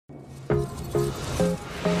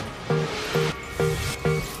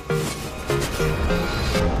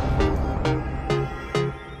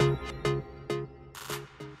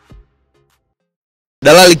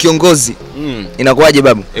Dalali kiongozi. Inakuaje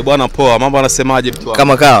babu? Bwana poa, mambo anasemaje mtu wangu?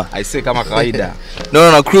 Kama kawa. I say kama kawaida.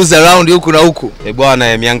 Na cruise around huku na huku.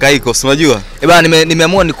 Bwana mihangaiko, si unajua? Bwana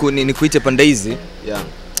nimeamua nikuite pande hizi. Yeah.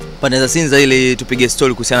 Pande za Sinza ili tupige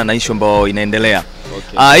story kuhusiana na issue ambayo inaendelea.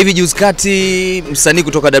 Okay. Hivi juzi kati msanii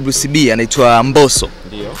kutoka WCB anaitwa MBOSSO.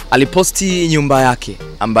 Ndio. Aliposti nyumba yake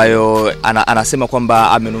ambayo anasema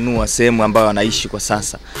kwamba amenunua sehemu ambayo anaishi kwa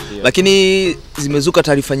sasa. Dio. Lakini zimezuka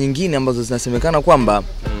taarifa nyingine ambazo zinasemekana kwamba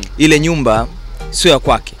ile nyumba sio ya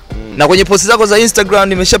kwake. Na kwenye posti zako za Instagram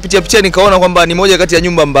nimeshapitia picha nikaona kwamba ni moja kati ya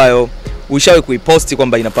nyumba ambayo ushawahi kuiposti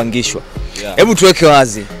kwamba inapangishwa. Hebu tuweke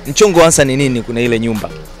wazi. Mchongo hasa ni nini kuna ile nyumba?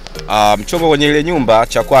 Mchongo kwenye ile nyumba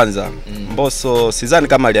cha kwanza, MBOSSO sidhani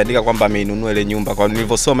kama aliandika kwamba ameinunua ile nyumba, kwa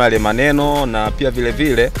nilivyosoma yale maneno na pia vile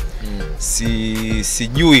vile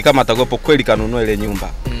sijui kama atakopo kweli kanunua ile nyumba.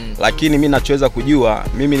 Lakini mimi nachoweza kujua,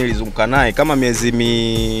 mimi nilizunguka naye kama miezi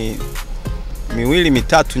miwili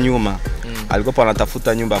mitatu nyuma. Alikuwa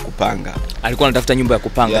anatafuta nyumba ya kupanga. Alikuwa anatafuta nyumba ya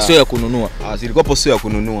kupanga, sio ya kununua. Ilikuwa sio ya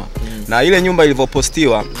kununua. Na ile nyumba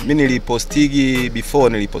ilivyopostiwa, mimi nilipostigi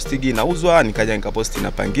before, nilipostigi inauzwa, nikaja nikaposti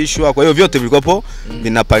inapangishwa. Kwa hiyo vyote vilikuwa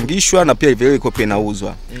vinapangishwa na pia vile vilikuwa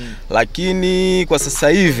inauzwa. Lakini kwa sasa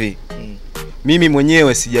hivi mimi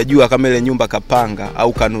mwenyewe sijajua kama ile nyumba kapanga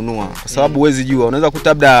au kanunua, kwa sababu huwezi jua, unaweza kuta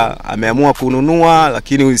labda ameamua kununua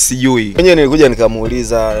lakini sijui. Mwenyewe nilikuja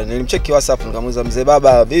nikamuuliza, nilimcheki WhatsApp nikamuuliza, mzee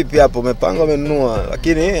baba vipi hapo umepanga umenunua?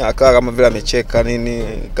 Lakini akawa kama vile amecheka nini,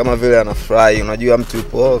 kama vile anafurahi. Unajua mtu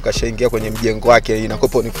yupo kashaingia kwenye mjengo wake,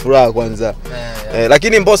 inakopo ni furaha kwanza.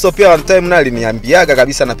 Lakini MBOSSO pia one time nali niambiaga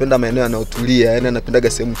kabisa anapenda maeneo yanayotulia, yani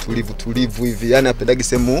anapendaga sehemu tulivu hivi, yani anapendaga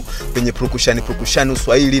sehemu penye purukushani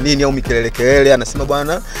Uswahili nini au mikelele. Anasema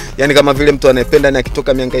bwana, yani kama vile mtu anayependa, ni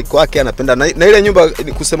akitoka mihangaiko wake anapenda na ile nyumba,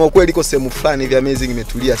 kusema ukweli iko sehemu fulani hivi amazing,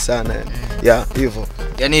 imetulia sana hivyo.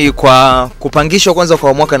 Yani kwa kupangishwa kwanza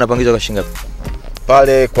kwa mwaka anapangishwa kwa shilingi ngapi?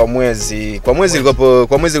 Pale kwa mwezi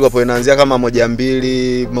ilikuwa inaanzia kama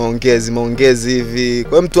 1-2 maongezi hivi. Kwa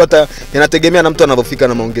hiyo mtu hata inategemea na mtu anavyofika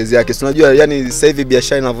na maongezi yake. Si unajua yani sasa hivi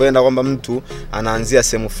biashara inavyoenda kwamba mtu anaanzia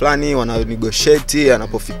sehemu fulani, wana negotiate,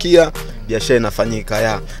 anapofikia biashara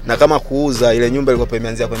inafanyika na kama kuuza ile nyumba ilikuwa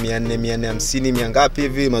imeanzia kwa 450 mia ngapi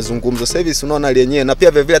hivi mazungumzo. Sasa hivi unaona lenyewe, na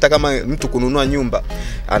pia vile hata kama mtu kununua nyumba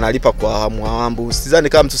analipa kwa awamu. Sidhani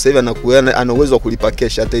kama mtu sasa hivi ana uwezo wa kulipa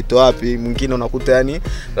cash, ataitoa wapi? Mwingine unakuta yani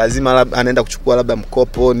lazima anaenda kuchukua labda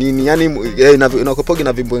mkopo nini, yani inakopogi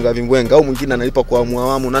na vimbwenga au mwingine analipa kwa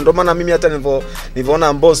awamu. Na ndio maana mimi hata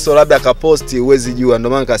nilivyoona MBOSSO labda akaposti, huwezi jua, ndio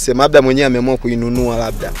maana nikasema labda mwenyewe ameamua kuinunua,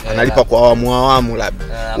 labda analipa kwa awamu labda.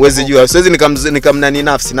 Huwezi jua. Siwezi nikamnani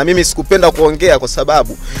nafsi, na mimi sikupenda kuongea kwa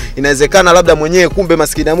sababu inawezekana labda mwenyewe kumbe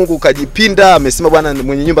maskini ya Mungu kajipinda, amesema bwana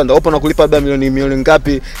mwenye nyumba ndio hapo nakulipa labda milioni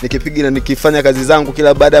ngapi, nikipiga na nikifanya kazi zangu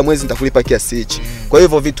kila baada ya mwezi nitakulipa kiasi hichi. Kwa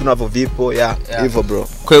hivyo vitu navyo vipo hivyo bro.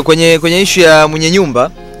 Kwenye issue ya mwenye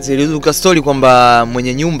nyumba zilizuka story kwamba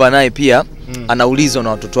mwenye nyumba naye pia anaulizwa na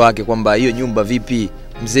watoto wake kwamba hiyo nyumba vipi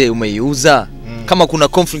mzee umeiuza? Kama kuna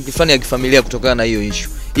conflict fulani ya kifamilia kutokana na hiyo issue.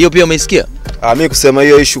 Hiyo pia umeisikia? Mimi kusema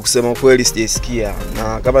hiyo issue, kusema kweli sijaisikia.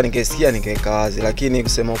 Na kama ningesikia ningeweka wazi, lakini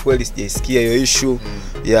kusema kweli sijaisikia hiyo issue.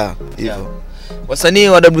 Hivyo. Wasanii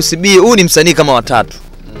wa WCB, huu ni msanii kama watatu.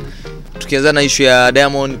 Tukianza na issue ya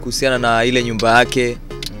Diamond kuhusiana na ile nyumba yake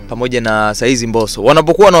pamoja na saizi MBOSSO.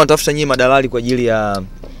 Wanapokuwa wanatafuta nyinyi madalali kwa ajili ya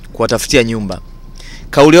kuwatafutia nyumba,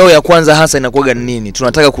 kauli yao ya kwanza hasa inakuwa ni nini?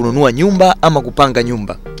 Tunataka kununua nyumba ama kupanga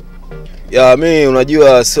nyumba? Mimi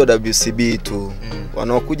unajua sio WCB tu.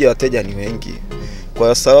 Wanaokuja wateja ni wengi.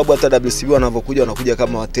 Kwa sababu hata WCB wanavyokuja wanakuja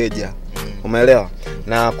kama wateja. Umeelewa?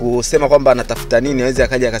 Na kusema kwamba anatafuta nini, hawezi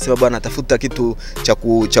akaja akasema bwana anatafuta kitu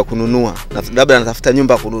cha kununua. Labda anatafuta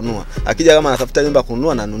nyumba kununua. Akija kama anatafuta nyumba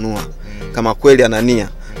kununua na nunua. Kama kweli anania.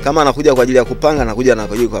 Kama anakuja kwa ajili ya kupanga, anakuja na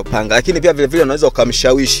kwa ajili ya kupanga. Lakini pia vile vile unaweza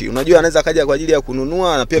ukamshawishi. Unajua anaweza kaja kwa ajili ya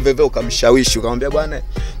kununua na pia vile vile ukamshawishi. Ukamwambia bwana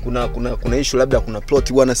kuna issue labda kuna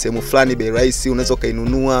plot bwana sehemu fulani bei rahisi, unaweza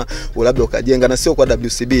kainunua, labda ukajenga. Na sio kwa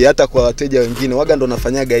WCB, hata kwa wateja wengine waga ndo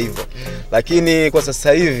nafanyaga hivyo. Lakini kwa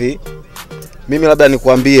sasa hivi mimi labda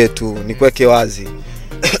nikuambie tu, nikuweke wazi.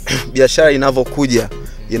 Biashara inavyokuja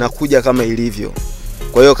inakuja kama ilivyo.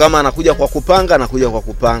 Kwa hiyo kama anakuja kwa kupanga, anakuja kwa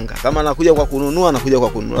kupanga. Kama anakuja kwa kununua, anakuja kwa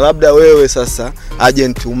kununua. Labda wewe sasa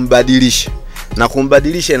agent umbadilishe. Na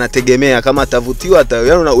kumbadilisha inategemea kama atavutiwa,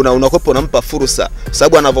 unakopo unampa fursa. Kwa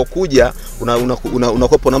sababu anavokuja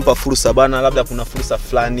unakopo unampa fursa bana, labda kuna fursa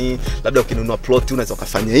fulani, labda ukinunua plot unaweza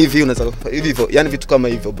kufanya hivi, unaweza kufanya hivyo. Yani vitu kama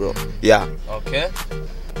hivyo bro. Okay.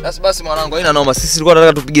 Basi mwanangu, haina noma. Sisi tulikuwa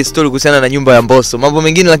tunataka tupige story kuhusiana na nyumba ya Mbosso. Mambo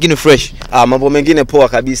mengine lakini fresh. Mambo mengine poa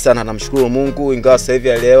kabisa na namshukuru Mungu, ingawa sasa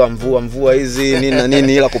hivi alielewa mvua hizi nini na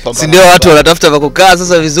nini, ila kupambana. Si ndio watu wanatafuta pa kukaa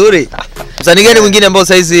sasa vizuri? Msanii gani mwingine ambao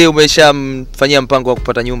sasa hizi umeshamfanyia mpango wa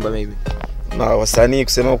kupata nyumba maybe? Na wasanii,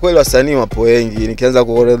 kusema ukweli wasanii wapo wengi. Nikianza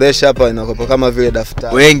kuorodhesha hapa inakuwa kama vile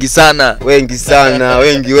daftari. Wengi sana.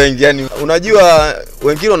 Wengi. Yani unajua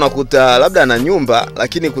wengine unakuta labda ana nyumba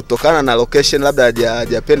lakini kutokana na location labda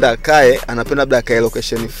hajapenda akae, anapenda labda akae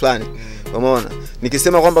location fulani. Umeona?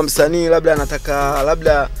 Nikisema kwamba msanii labda anataka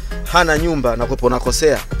labda hana nyumba na kupo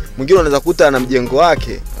nakosea. Mwingine unaweza kukuta ana mjengo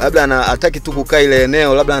wake, labda anataka tu kukaa ile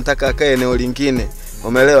eneo, labda anataka akae eneo lingine.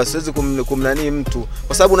 Umeelewa? Siwezi kumnani mtu.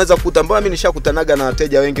 Kwa sababu unaweza kukuta, mbona mimi nishakutanaga na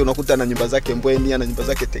wateja wengi, unakuta na nyumba zake Mbweni, ana nyumba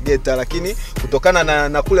zake Tegeta, lakini kutokana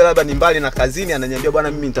na kule labda ni mbali na kazini, ananiambia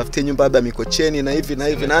bwana mimi nitafutie nyumba labda Mikocheni na hivi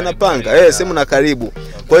na anapanga sehemu na karibu.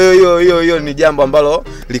 Kwa hiyo ni jambo ambalo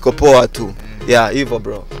liko poa tu. Hivyo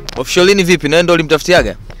bro. Officialini vipi? Na ndio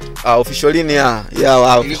ulimtafutiaga? Officialini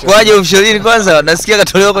Kwaje officialini kwanza? Nasikia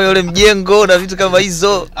katolewa kwa yule mjengo na vitu kama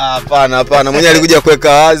hizo. Hapana. Mwenyewe alikuja kuweka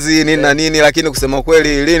wazi nini na nini, lakini kusema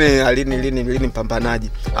kweli lini mpambanaji.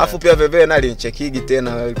 Alafu pia veve na alinichekigi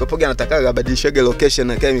tena. Alipopoga anataka abadilishege location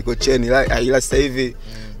na kae Mikocheni, ila sasa hivi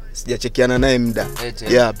sijachekiana naye muda.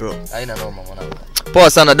 Bro. Haina noma mwanangu. Poa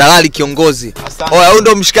sana Dalali kiongozi. Huyu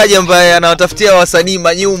ndo mshikaji ambaye anawatafutia wasanii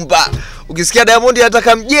manyumba. Ukisikia Diamond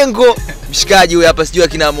anataka mjengo, mshikaji huyu hapa sijui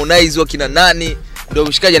akina Harmonize au kina nani, ndio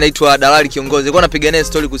mshikaji anaitwa Dalali kiongozi. Alikuwa anapiga naye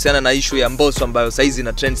story kuhusiana na issue ya Mbosso ambayo saizi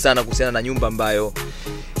ina trend sana kuhusiana na nyumba ambayo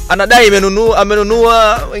anadai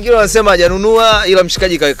amenunua, wengine wanasema hajanunua, ila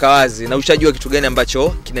mshikaji kaweka wazi na ushajua kitu gani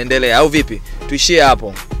ambacho kinaendelea au vipi? Tuishie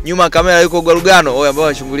hapo. Nyuma kamera yuko Garugano, ambao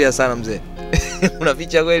anachungulia sana mzee.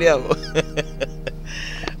 Unaficha kweli hapo?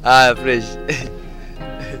 Fresh.